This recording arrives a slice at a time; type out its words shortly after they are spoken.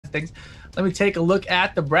of things. Let me take a look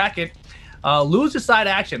at the bracket. Loser side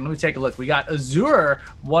action. Let me take a look. We got Azure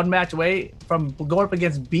 1 match away from going up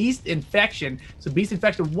against Beast Infection. So Beast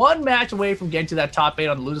Infection 1 match away from getting to that top 8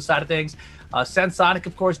 on the loser side of things. Sensonic,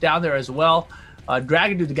 of course, down there as well.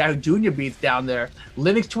 Dragon Dude, the guy who Junior beats down there.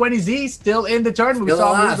 Shadow20z still in the tournament. We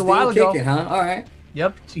saw him lose a while ago. Huh? All right.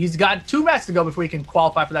 Yep. He's got 2 matches to go before he can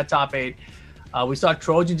qualify for that top 8. We saw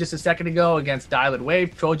Trojan just a second ago against Dialed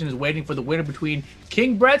Wave. Trojan is waiting for the winner between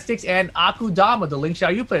King Breadsticks and Akudama, the Ling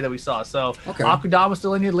Xiaoyu player that we saw. So Akudama's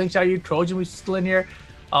still in here, Ling Xiaoyu, Trojan was still in here.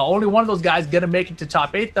 Only one of those guys going to make it to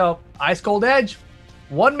top 8, though. Ice Cold Edge,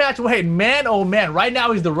 1 match away. Man, oh man, right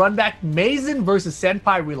now he's the run back. Mazen versus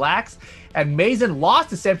Senpai Relax. And Mazen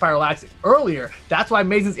lost to Senpai Relax earlier. That's why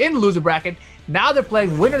Mazen's in the loser bracket. Now they're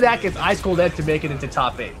playing winner that gets Ice Cold Edge to make it into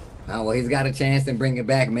top 8. Oh, well, he's got a chance to bring it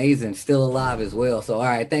back. Mazen still alive as well. So, all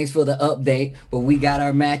right, thanks for the update. But we got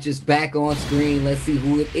our matches back on screen. Let's see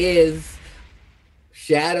who it is.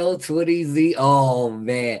 Shadow20z. Oh,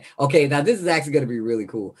 man. Okay, now this is actually going to be really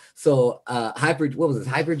cool. So, what was this?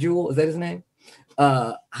 Hyper Jewel? Is that his name?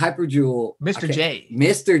 Hyper Jewel. Mr. J.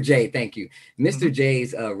 Mr. J, thank you. Mr.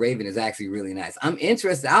 J's Raven is actually really nice. I'm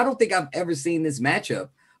interested. I don't think I've ever seen this matchup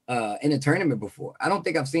in a tournament before. I don't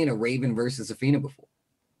think I've seen a Raven versus Athena before.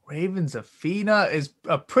 Ravens Athena is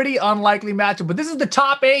a pretty unlikely matchup, but this is the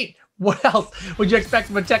top 8. What else would you expect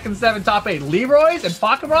from a Tekken 7 top 8? Leroy's and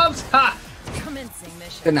Pokemon's? Ha!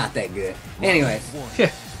 They're not that good. Anyways.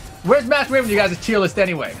 Where's Master Raven, you guys' tier list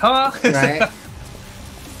anyway? Huh? Right.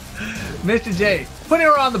 Mr. J, putting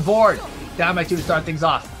her on the board. Dynamite 2 to start things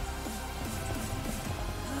off.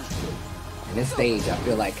 And this stage, I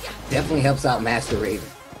feel like, definitely helps out Master Raven.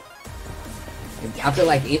 I feel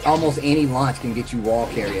like almost any launch can get you wall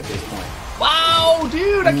carry at this point. Wow,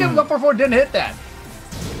 dude, I can't believe up didn't hit that.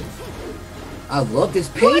 I love this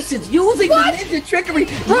patience using the ninja trickery.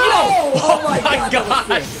 Bro! Oh my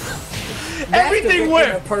god. Everything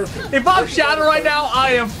went perfect. If I'm Shadow right now,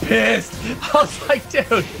 I am pissed. I was like, dude.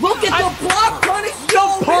 Look at the block punish.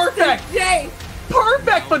 So perfect.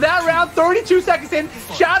 Perfect for that round. 32 seconds in.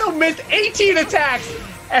 Shadow missed 18 attacks.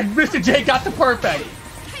 And Mr. J got the perfect.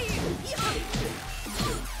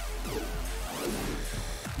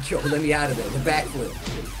 Yo, let me out of there. The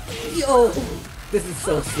backflip. Yo, this is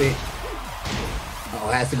so sick. Oh,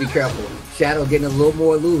 has to be careful. Shadow getting a little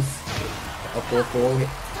more loose. Up 4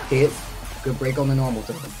 hits. Good break on the normal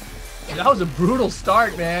turn. That was a brutal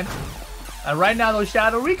start, man. And right now, though,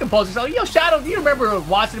 Shadow recomposed himself. Yo, Shadow, do you remember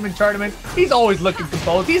watching him in tournaments? He's always looking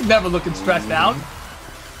composed. He's never looking stressed out.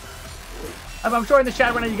 I'm sure in the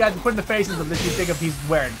chat right now, you guys are putting the faces of this you think of he's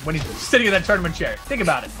wearing when he's sitting in that tournament chair. Think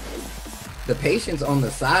about it. The patience on the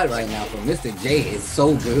side right now from Mr. J is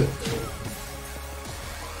so good.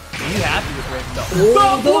 He's happy with Raven,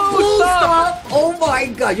 though. The blue stop! Oh my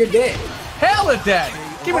god, you're dead. Hella dead.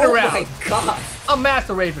 Give it around. Oh my god. I'm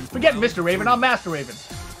Master Raven. Forget Mr. Raven. I'm Master Raven.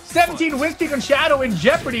 17 win streak on Shadow in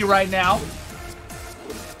jeopardy right now.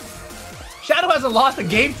 Shadow hasn't lost a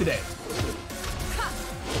game today.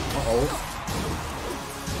 Uh-oh.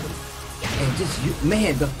 And just,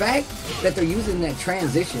 man, the fact that they're using that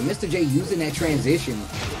transition, Mr. J using that transition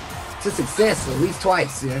to success at least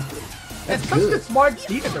twice, yeah. That's such a smart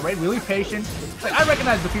defense, right? Really patient. Like, I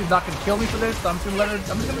recognize Buffy's not going to kill me for this, so I'm just going to let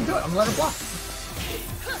her. I'm just going to do it. I'm going to let her block.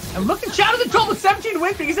 And look at Shadow's in trouble with 17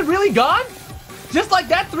 win streak. Is it really gone? Just like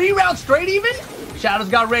that, 3 rounds straight even. Shadow's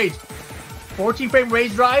got rage. 14 frame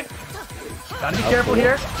rage drive. Gotta be careful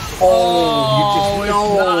here. Oh,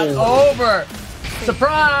 it's not over.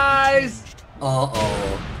 Surprise!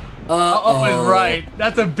 Uh-oh. Uh-oh is right.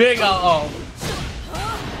 That's a big uh-oh.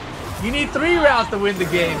 You need 3 rounds to win the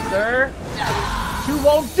game, sir. 2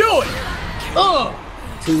 won't do it.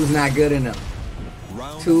 2's not good enough.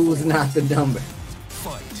 2's not the number.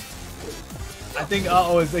 I think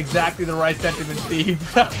uh-oh is exactly the right sentiment, Steve.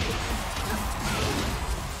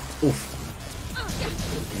 Oof.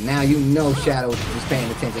 And now you know Shadow was paying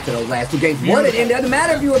attention to those last 2 games. What? It doesn't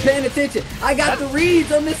matter if you were paying attention. I got the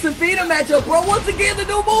reads on this Safina matchup, bro. Once again, the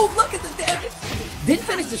new move. Look at the damage. Didn't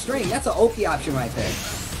finish the string. That's an Oki option right there.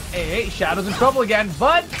 Hey, Shadow's in trouble again,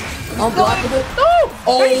 but... Unblockable.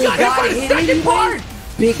 Oh, he got hit by the second part.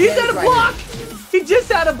 He's had a block. He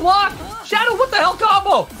just had a block. Shadow, what the hell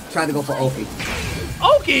combo? Tried to go for Oki.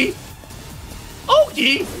 Oki?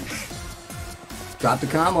 Oki? Drop the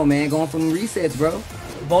combo, man. Going from resets, bro.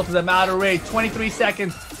 Both of them out of range. 23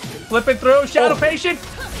 seconds. Flipping through. Shadow patient.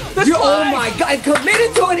 Oh my god.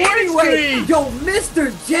 Committed to it anyway. Yo,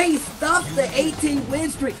 Mr. J stopped the 18 win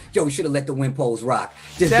streak. Yo, we should have let the win pose rock.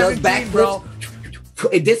 Just does backflips.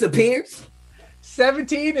 It disappears.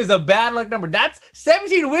 17 is a bad luck number. That's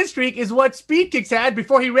 17 win streak is what Speed Kicks had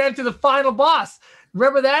before he ran to the final boss.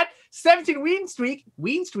 Remember that? 17 win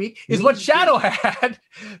streak is what Shadow had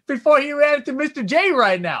before he ran to Mr. J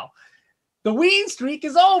right now. The win streak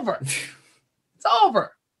is over. It's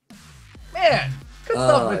over. Man, good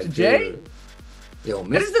stuff, Mr. J. Yo,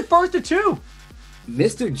 this is the first of two.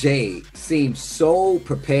 Mr. J seems so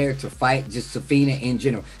prepared to fight just Safina in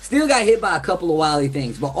general. Still got hit by a couple of wily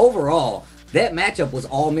things, but overall, that matchup was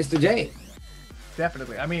all Mr. J.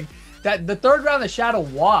 Definitely. I mean, the third round that Shadow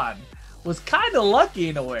won was kind of lucky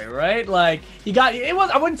in a way, right? Like he got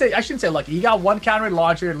I shouldn't say lucky. He got one counter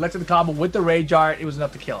launcher, led to the combo with the rage art. It was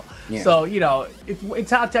enough to kill. Yeah. So you know,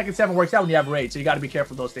 it's how Tekken 7 works out when you have rage. So you got to be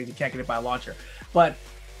careful of those things. You can't get hit by a launcher. But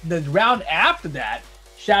the round after that,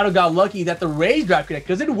 Shadow got lucky that the rage drive connected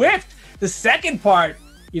because it whiffed. The second part,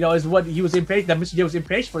 you know, is what he was impatient. That Mr. J was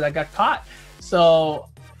impatient for. That got caught. So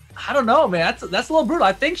I don't know, man. That's a little brutal.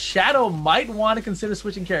 I think Shadow might want to consider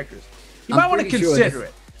switching characters. He might want to consider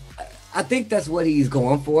it. I think that's what he's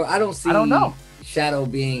going for. I don't know Shadow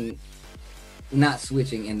being not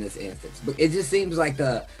switching in this instance, but it just seems like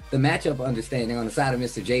the matchup understanding on the side of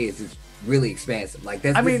Mr. J is really expansive. Like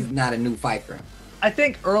this is not a new fight for him. I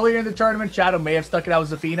think earlier in the tournament, Shadow may have stuck it out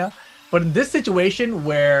with Zafina, but in this situation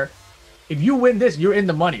where if you win this, you're in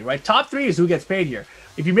the money, right? Top 3 is who gets paid here.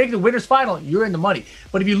 If you make the winner's final, you're in the money.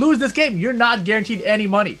 But if you lose this game, you're not guaranteed any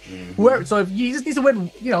money. So if you just need to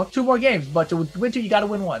win, 2 more games, but to win 2, you got to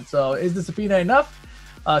win 1. So is the Zafina enough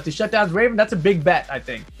to shut down Raven? That's a big bet, I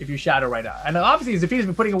think, if you Shadow right now. And obviously, Zafina's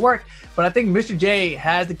been putting in work, but I think Mr. J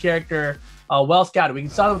has the character well scouted. We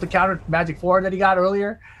saw it with the counter Magic 4 that he got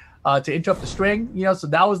earlier to interrupt the string. So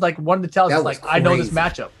that was like one of the tells. Like crazy. I know this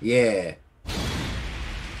matchup. Yeah,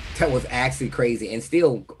 that was actually crazy, and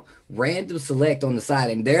still. Random select on the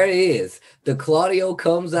side, and there it is. The Claudio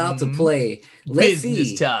comes out to play.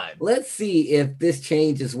 Business time. Let's see if this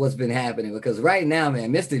changes what's been happening, because right now,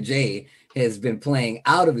 man, Mr. J has been playing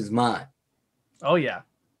out of his mind. Oh yeah.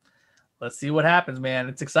 Let's see what happens, man.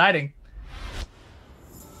 It's exciting.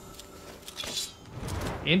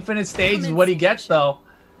 Infinite stage is what he gets, though.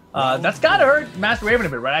 That's gotta hurt Master Raven a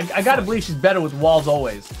bit, right? I gotta believe she's better with walls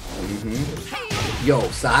always. Yo,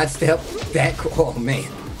 sidestep that. Oh man.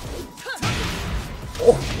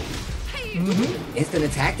 Oh. Instant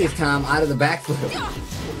attack this time out of the backflip.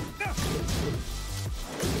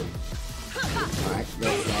 Alright,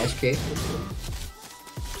 let's slash kick.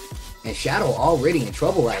 And Shadow already in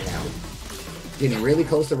trouble right now. Getting really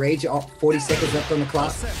close to rage. 40 seconds left on the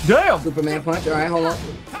clock. Damn! Superman punch. Alright, hold on.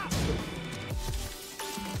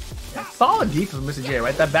 Solid defense from Mr. J,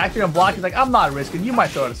 right? That back three on block is like, I'm not risking. You might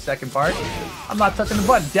throw it a second part. I'm not touching the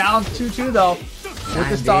button. Down 2-2 though. With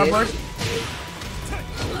the starburst.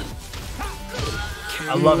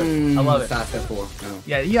 I love it. I love it. Step 4. No.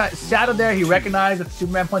 Yeah, Shadow there. He recognized that the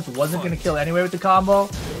Superman punch wasn't going to kill anyway with the combo.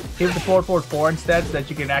 Hit the forward 4 instead so that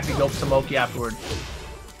you can actually go for some Oki afterward.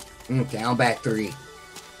 Down back 3.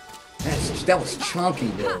 That was chunky,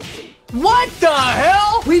 bro. What the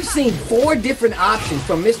hell? We've seen 4 different options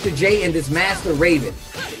from Mr. J and this Master Raven.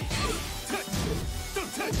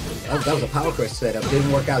 That was a power crush setup.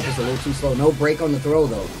 Didn't work out, just a little too slow. No break on the throw,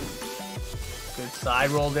 though. Good side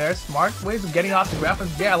roll there. Smart ways of getting off the ground.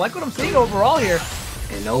 Yeah, I like what I'm seeing overall here.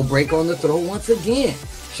 And no break on the throw once again.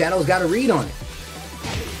 Shadow's got a read on it.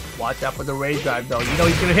 Watch out for the rage drive, though. You know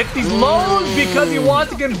he's going to hit these lows because he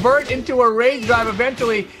wants to convert into a rage drive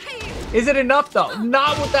eventually. Is it enough, though?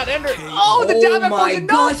 Not with that ender. Oh, the down back was enough.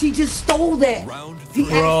 Oh, my gosh, he just stole that. He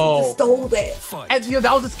actually just stole that. And,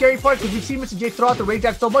 that was the scary part because we've seen Mr. J throw out the rage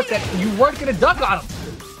drive so much that you weren't going to duck on him.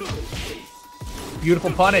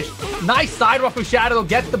 Beautiful punish. Nice side roll from Shadow.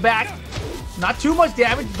 Gets the back. Not too much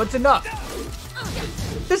damage, but it's enough.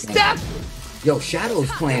 The step. Yo,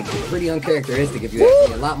 Shadow's playing pretty uncharacteristic if you ask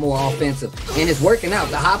me. A lot more offensive. And it's working out.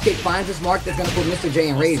 The hop kick finds his mark that's going to put Mr. J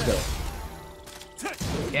in rage, though.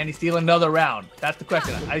 Can he steal another round? That's the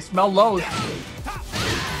question. I smell lows.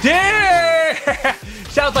 Damn!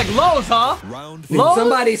 Shadow's like, lows, huh? Lows?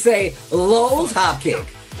 Somebody say, lows hop kick.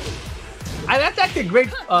 That's actually a great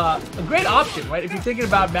option, right? If you're thinking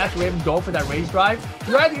about Master Raven going for that rage drive,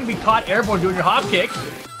 you're either going to be caught airborne doing your hop kick,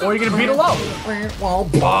 or you're going to beat a low.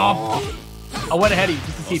 I went ahead of you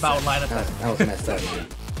just to keep out in line of sight. That was messed up.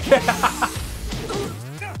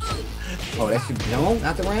 Oh, that should be... No,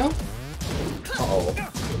 not the round? Uh-oh.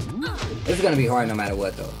 This is going to be hard no matter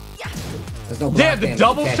what, though. There's no block damage. The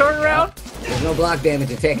double turnaround? There's no block damage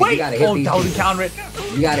in Tekken. Wait! You gotta hit these don't counter it.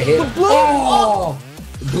 You gotta hit the blue.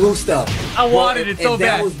 Blue stuff. I wanted it so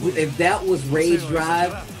bad. If that was Rage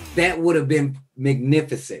Drive, that would have been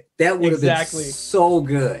magnificent. That would have been so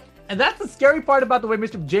good. And that's the scary part about the way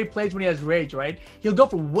Mr. J plays when he has rage, right? He'll go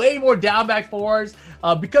for way more down back fours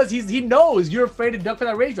because he knows you're afraid to duck for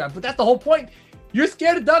that rage drive. But that's the whole point. You're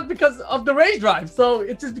scared to duck because of the rage drive. So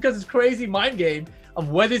it's just because it's crazy mind game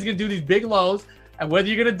of whether he's going to do these big lows and whether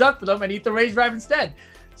you're going to duck for them and eat the rage drive instead.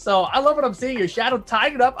 So I love what I'm seeing here. Shadow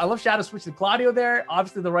tied it up. I love Shadow switching to Claudio there.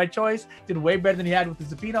 Obviously the right choice. Did way better than he had with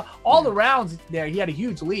the Zafina. All the rounds there, he had a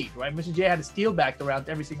huge lead, right? Mr. J had to steal back the round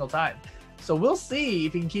every single time. So we'll see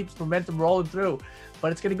if he can keep his momentum rolling through.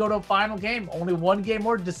 But it's going to go to a final game. Only one game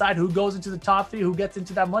more to decide who goes into the top 3, who gets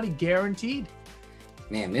into that money, guaranteed.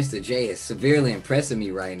 Man, Mr. J is severely impressing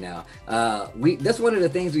me right now. That's one of the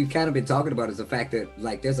things we've kind of been talking about is the fact that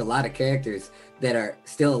like there's a lot of characters that are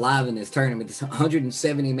still alive in this tournament, this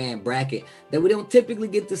 170-man bracket that we don't typically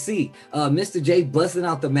get to see. Mr. J busting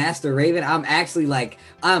out the Master Raven.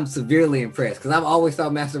 I'm severely impressed because I've always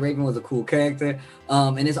thought Master Raven was a cool character.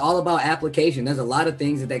 And it's all about application. There's a lot of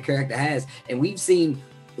things that character has. And we've seen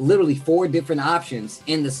literally 4 different options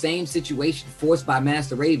in the same situation forced by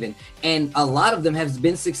Master Raven, and a lot of them have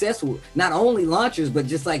been successful, not only launchers but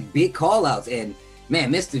just like big call outs. And man,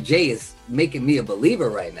 Mr. J is making me a believer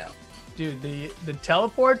right now. Dude, the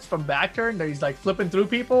teleports from back turn that he's like flipping through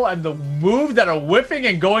people and the moves that are whipping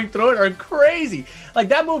and going through it are crazy. Like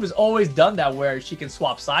that move has always done that where she can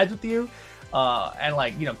swap sides with you and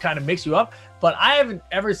like, you know, kind of mix you up. But I haven't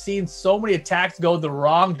ever seen so many attacks go the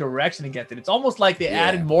wrong direction against it. It's almost like they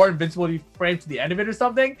added more invincibility frames to the end of it or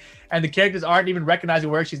something, and the characters aren't even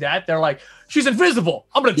recognizing where she's at. They're like, she's invisible.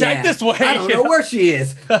 I'm going to attack this way. I don't know where she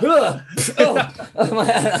is. That's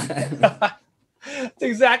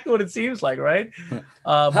exactly what it seems like, right?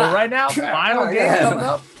 But right now, final game coming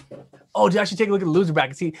up. Oh, did you actually take a look at the loser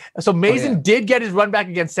bracket? See, so Mason did get his run back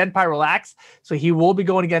against Senpai Relax, so he will be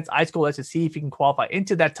going against Ice Cold. Let's just see if he can qualify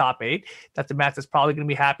into that top 8. That's the match that's probably going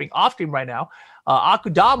to be happening off stream right now.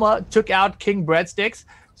 Akudama took out King Breadsticks,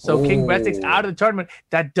 so King Breadsticks out of the tournament.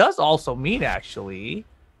 That does also mean, actually,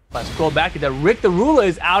 if I scroll back, that Rick the Ruler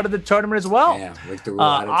is out of the tournament as well. Yeah, Rick the Ruler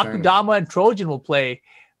out of the tournament. Akudama and Trojan will play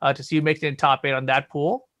to see who makes it in top 8 on that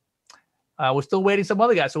pool. We're still waiting some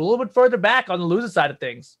other guys, so a little bit further back on the loser side of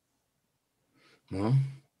things. Well,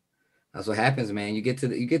 that's what happens, man. You get to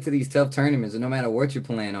these tough tournaments, and no matter what you're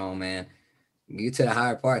playing on, man, you get to the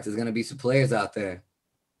higher parts. There's gonna be some players out there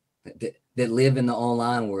that live in the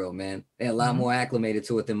online world, man. They're a lot more acclimated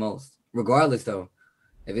to it than most. Regardless, though,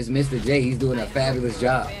 if it's Mr. J, he's doing a fabulous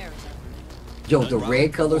job. Yo, the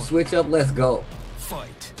red color switch up. Let's go.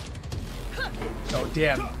 Fight. Oh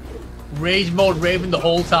damn! Rage mode Raven the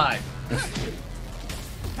whole time.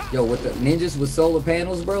 Yo, with the ninjas with solar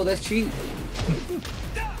panels, bro, that's cheap.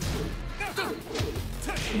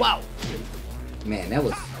 Wow. Man, that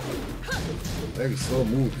was a very slow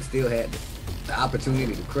move, but still had the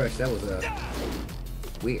opportunity to crush. That was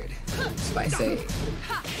weird. Spicy.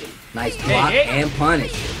 Nice block and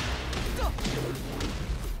punish.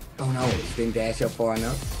 Oh no, just didn't dash up far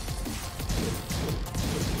enough.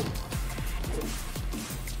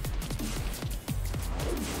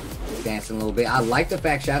 Dancing a little bit. I like the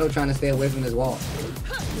fact Shadow trying to stay away from this wall.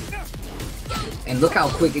 And look how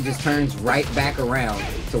quick it just turns right back around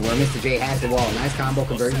to where Mr. J has the wall. Nice combo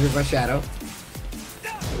conversion by Shadow.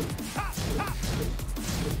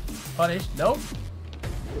 Punish. Nope.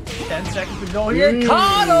 10 seconds to go here.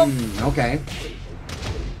 Caught him! Okay.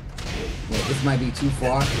 Yeah, this might be too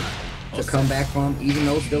far to come back from, even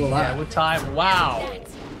though it's still alive. Yeah, with time. Wow.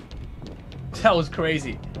 That was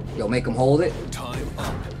crazy. Yo, make him hold it. Time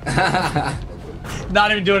up.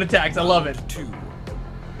 Not even doing attacks. I love it. 2.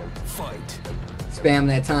 Fight. Spam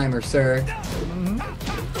that timer, sir.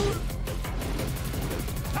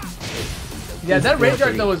 Yeah, that rage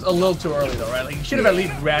dart though was a little too early though, right? Like you should have at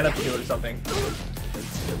least ran up to do it or something.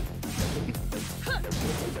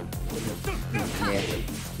 Yeah.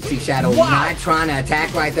 You see Shadow not trying to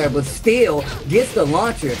attack right there, but still gets the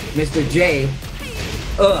launcher, Mr. J.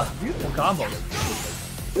 Beautiful combos.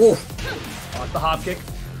 Oof. Oh, it's the hop kick.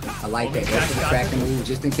 I like that. That's the tracking move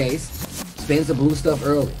just in case. Spins the blue stuff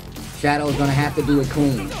early. Shadow's gonna have to do it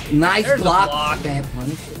clean. Nice block. Bad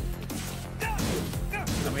punish.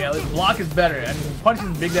 I mean, yeah, this block is better. And punch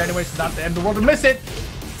is big there anyway, so not the end of the world to miss it.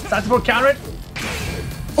 Sensible counter it.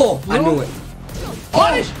 Oh, I knew it.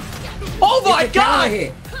 Punish! Oh my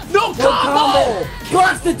god! No combo!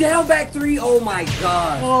 Plus the down back 3. Oh my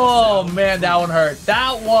god. Oh man, that one hurt.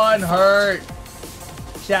 That one hurt.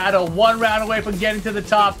 Shadow 1 round away from getting to the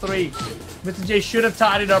top 3. Mr. J should have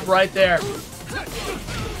tied it up right there.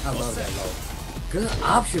 I love that low. Good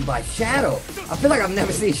option by Shadow. I feel like I've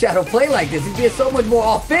never seen Shadow play like this. He's being so much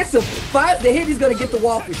more offensive. Fires the hit, he's going to get the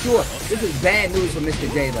wall for sure. This is bad news for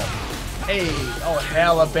Mr. J, though. Hey, oh,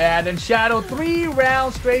 hella bad. And Shadow 3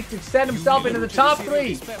 rounds straight to send himself into the top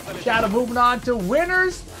 3. Shadow moving on to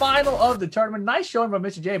winners final of the tournament. Nice showing by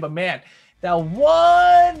Mr. J, but man, that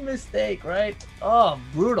one mistake, right? Oh,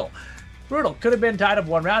 brutal. Brutal. Could have been tied up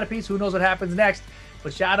 1 round apiece. Who knows what happens next?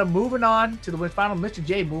 But Shadow moving on to the win final. Mr.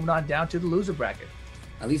 J moving on down to the loser bracket.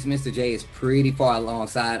 At least Mr. J is pretty far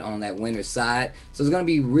alongside on that winner's side. So it's going to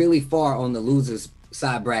be really far on the loser's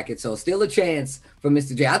side bracket. So still a chance for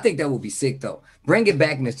Mr. J. I think that will be sick, though. Bring it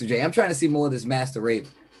back, Mr. J. I'm trying to see more of this Master Raven.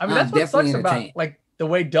 I mean, that's what sucks about like the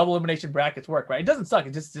way double elimination brackets work, right? It doesn't suck.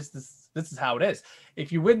 It just this is how it is.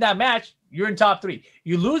 If you win that match, you're in top 3.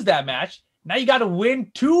 You lose that match, now you got to win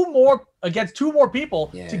 2 more against 2 more people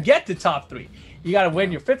to get to top 3. You got to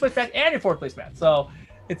win your 5th place match and your 4th place match. So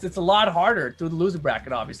it's a lot harder through the loser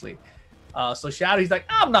bracket, obviously. So Shadow, he's like,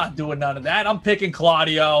 I'm not doing none of that. I'm picking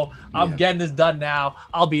Claudio. I'm getting this done now.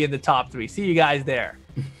 I'll be in the top 3. See you guys there.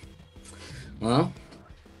 Well,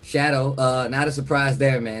 Shadow, not a surprise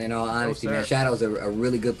there, man. In all honesty, man, Shadow's a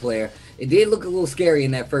really good player. It did look a little scary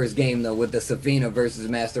in that first game, though, with the Safina versus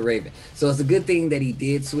Master Raven. So it's a good thing that he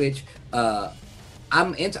did switch. I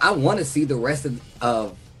want to see the rest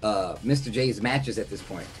of Mr. J's matches at this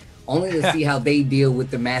point. Only to see how they deal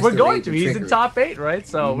with the Master Raven. We're going to. He's in top 8, right?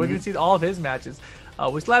 So we're going to see all of his matches.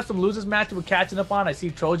 We still have some losers matches we're catching up on. I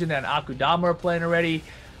see Trojan and Akudama are playing already.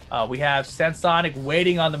 We have Sensonic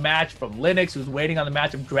waiting on the match from Linux, who's waiting on the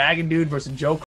match of Dragon Dude versus Joe